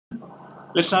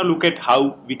Let's now look at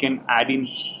how we can add in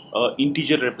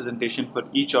integer representation for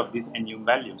each of these Enum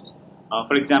values.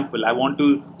 For example, I want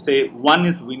to say 1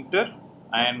 is winter,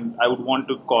 and I would want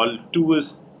to call 2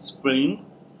 is spring,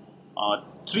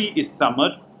 3 is summer,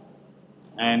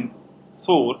 and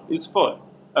 4 is fall.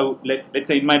 Let's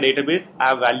say in my database I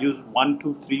have values 1,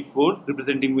 2, 3, 4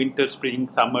 representing winter, spring,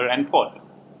 summer, and fall.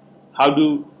 How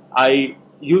do I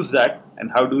use that,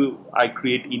 and how do I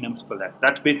create enums for that?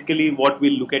 That's basically what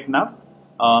we'll look at now.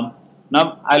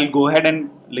 Now I'll go ahead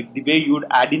and, like, the way you would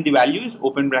add in the value is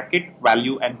open bracket,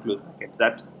 value, and close brackets.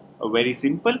 That's very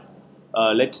simple.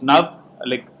 Let's now,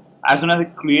 like, as soon as I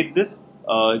create this,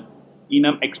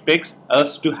 enum expects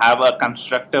us to have a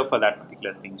constructor for that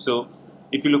particular thing. So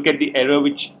if you look at the error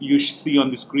which you see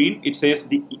on the screen, it says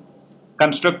the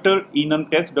constructor enum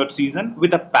test.season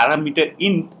with a parameter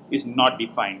int is not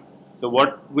defined. So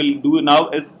what we'll do now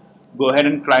is go ahead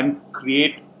and try and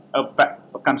create a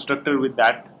constructor with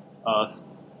that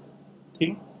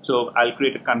thing. So I'll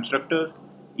create a constructor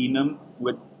enum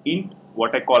with int,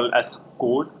 what I call as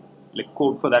code, like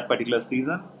code for that particular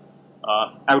season.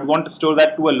 I would want to store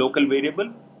that to a local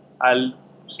variable. I'll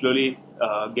slowly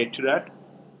get to that.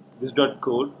 This dot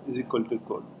code is equal to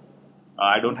code.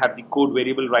 I don't have the code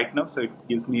variable right now, so it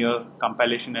gives me a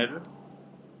compilation error.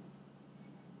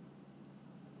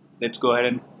 Let's go ahead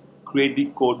and create the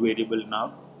code variable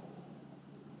now.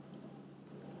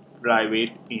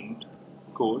 Private int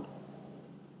code,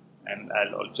 and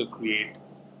I'll also create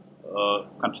a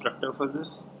constructor for this.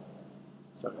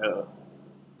 So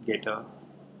a getter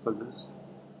for this.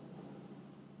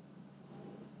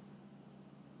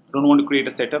 I don't want to create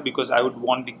a setter because I would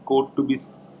want the code to be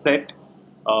set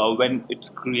when it's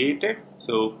created.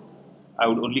 So I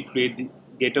would only create the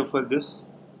getter for this.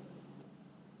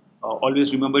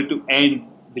 Always remember to end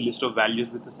the list of values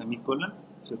with a semicolon.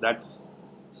 So that's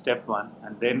step 1,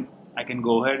 and then I can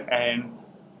go ahead and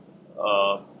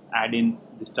add in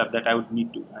the stuff that I would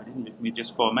need to add in. Let me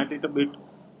just format it a bit.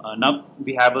 Now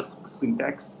we have a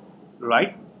syntax,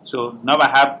 right? So now I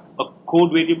have a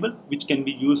code variable which can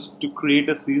be used to create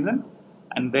a season,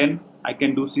 and then I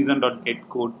can do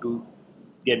season.getCode to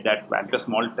get that value. A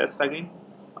small test again.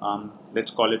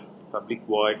 Let's call it public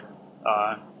void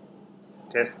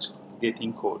test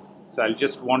getting code. So I'll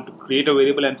just want to create a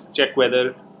variable and check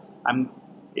whether I'm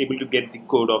able to get the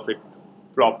code of it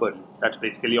properly. That's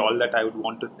basically all that I would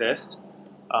want to test.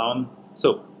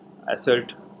 So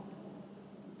assert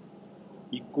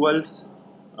equals,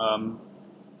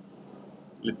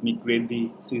 let me create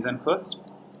the season first.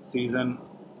 Season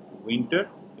winter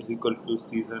is equal to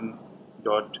season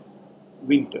dot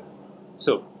winter.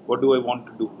 So what do I want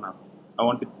to do now? I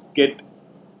want to get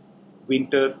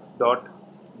winter dot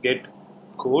get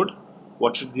code.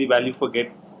 What should the value for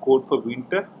get code for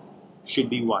winter?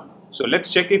 Should be 1. So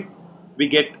let's check if we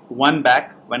get 1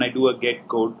 back when I do a get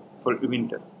code for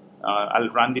winter. I'll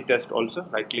run the test also.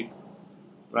 Right click,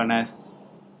 run as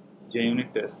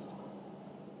JUnit test.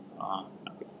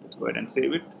 Okay, let's go ahead and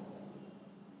save it.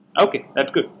 Okay,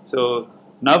 that's good. So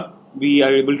now we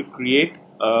are able to create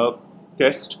a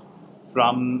test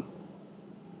from,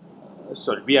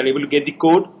 we are able to get the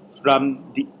code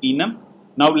from the enum.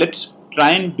 Now let's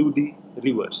try and do the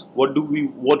reverse. What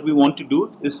we want to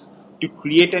do is to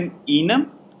create an enum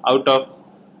out of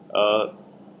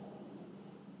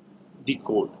the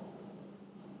code.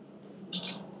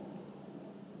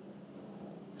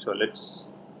 So let's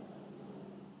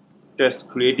test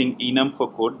creating enum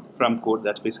for code from code.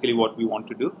 That's basically what we want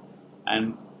to do.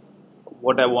 And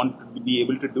what I want to be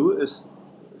able to do is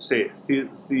say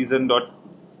season dot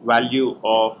value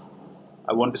of,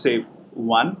 I want to say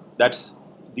 1. That's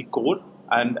the code,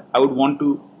 and I would want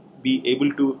to be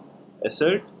able to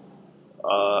assert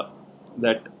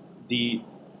that the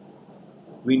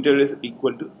winter is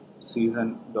equal to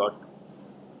season dot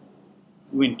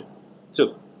winter.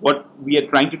 So what we are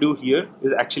trying to do here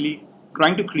is actually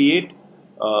trying to create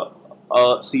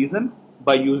a season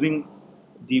by using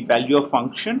the value of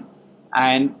function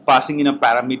and passing in a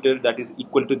parameter that is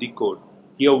equal to the code.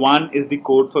 Here 1 is the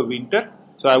code for winter,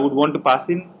 so I would want to pass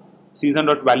in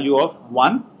season.value of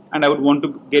 1, and I would want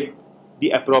to get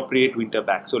the appropriate winter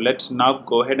back. So let's now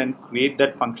go ahead and create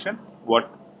that function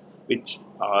which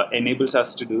enables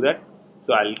us to do that.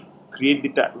 So I'll create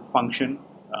the function.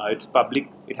 It's public.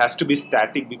 It has to be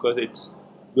static because it's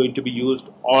going to be used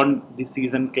on the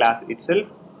season class itself,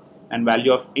 and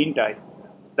value of int I.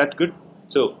 That's good.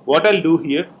 So what I'll do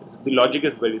here is, the logic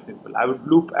is very simple. I would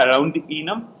loop around the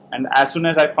enum, and as soon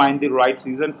as I find the right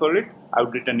season for it, I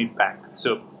would return it back.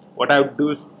 So what I would do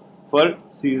is, for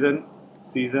season,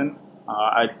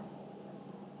 I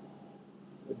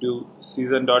do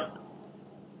season dot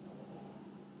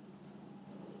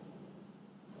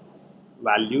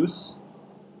values.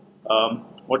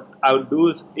 What I would do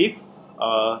is if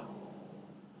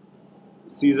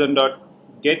season dot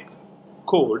get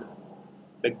code,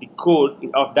 like the code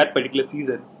of that particular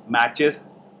season matches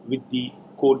with the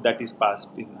code that is passed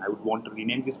in. I would want to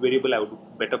rename this variable. I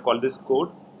would better call this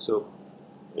code. So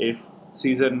if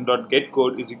season dot get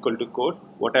code is equal to code,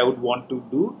 what I would want to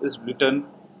do is return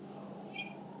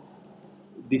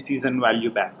the season value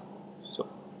back. So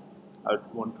I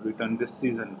would want to return this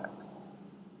season back,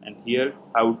 and here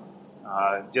I would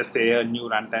just say a new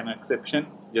runtime exception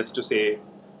just to say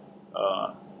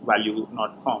value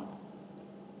not found,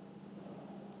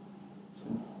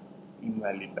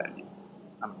 invalid value.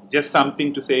 Just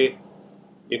something to say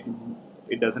if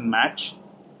it doesn't match,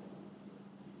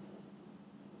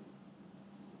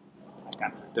 I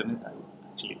can't return it. I would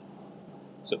actually.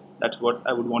 So that's what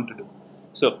I would want to do.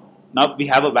 So now we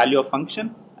have a value of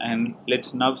function, and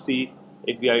let's now see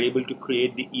if we are able to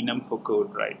create the enum for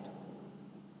code, right?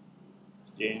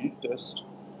 Test.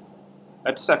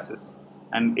 That's success.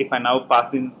 And if I now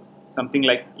pass in something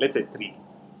like, let's say 3,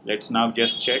 let's now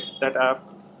just check that up.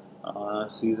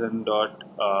 Season dot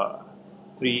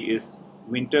 3 is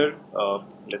winter.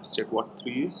 Let's check what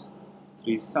 3 is.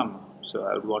 3 is summer. So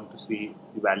I would want to see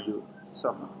the value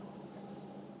summer.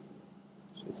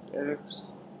 Shift X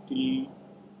T.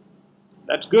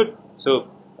 That's good. So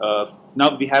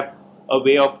now we have a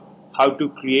way of how to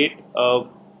create a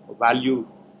value,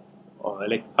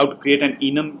 like how to create an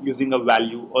enum using a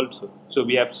value also. So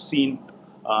we have seen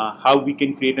how we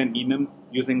can create an enum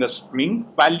using a string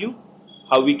value,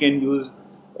 how we can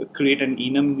create an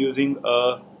enum using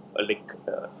a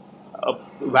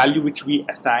value which we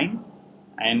assign,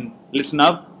 and let's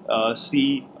now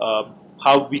see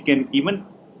how we can even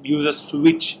use a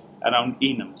switch around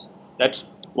enums. That's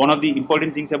one of the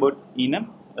important things about enum,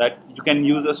 that you can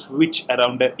use a switch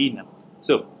around the enum.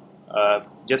 So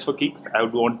just for kicks, I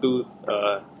would want to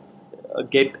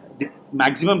get the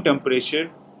maximum temperature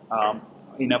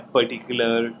in a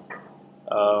particular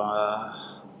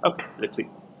okay, let's see,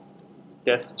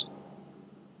 test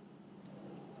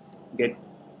get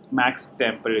max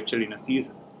temperature in a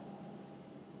season.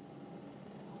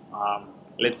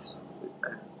 Let's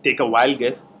take a wild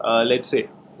guess. Let's say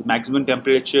the maximum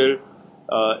temperature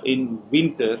in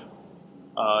winter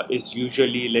is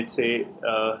usually, let's say,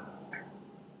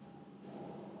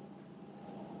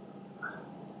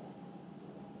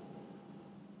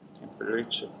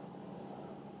 temperature,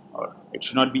 or it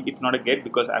should not be, it's not a get,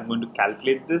 because I'm going to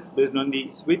calculate this based on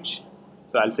the switch.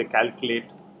 So I'll say calculate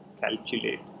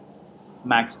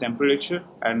max temperature,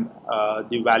 and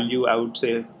the value, I would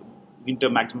say winter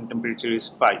maximum temperature is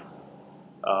 5.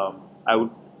 I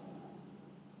would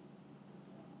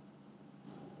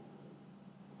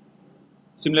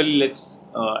similarly, let's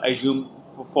assume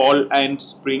for fall and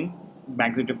spring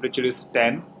maximum temperature is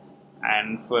 10,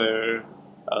 and for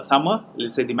summer,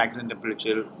 let's say the maximum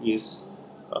temperature is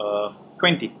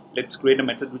 20. Let's create a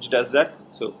method which does that.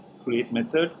 So create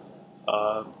method.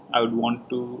 I would want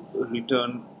to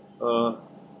return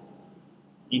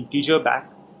integer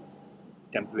back.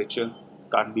 Temperature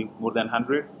can't be more than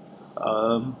 100.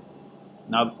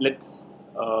 Now let's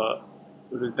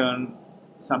return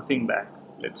something back.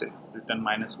 Let's say return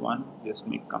 -1. Just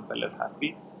make compiler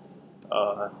happy.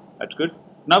 That's good.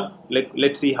 Now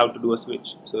let's see how to do a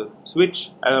switch. So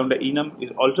switch around the enum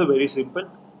is also very simple.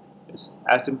 It's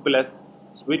as simple as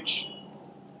switch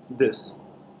this.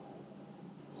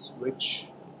 Switch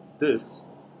this.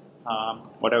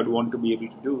 What I would want to be able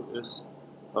to do is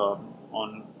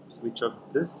on switch of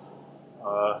this,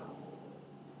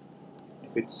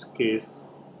 if it's case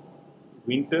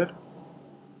winter,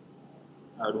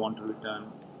 I would want to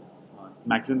return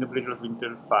maximum temperature of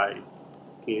winter 5,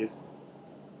 case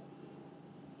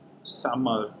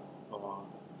summer,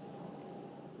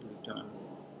 return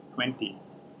 20,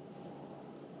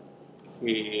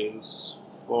 case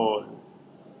fall,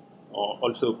 or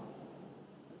also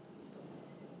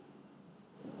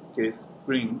case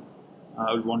spring,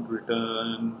 I would want to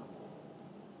return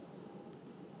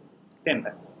 10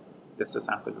 back. Just the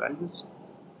sample values.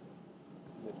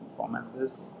 Let me format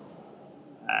this,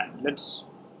 and let's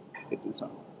get this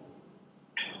on.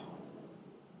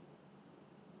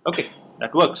 Okay,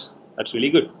 that works. That's really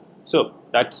good. So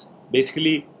that's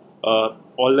basically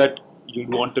all that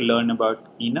you'd want to learn about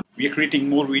Enum. We are creating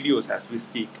more videos as we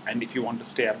speak, and if you want to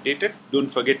stay updated, don't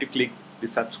forget to click the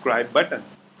subscribe button.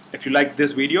 If you like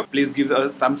this video, please give a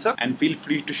thumbs up and feel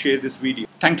free to share this video.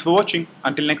 Thanks for watching.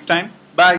 Until next time.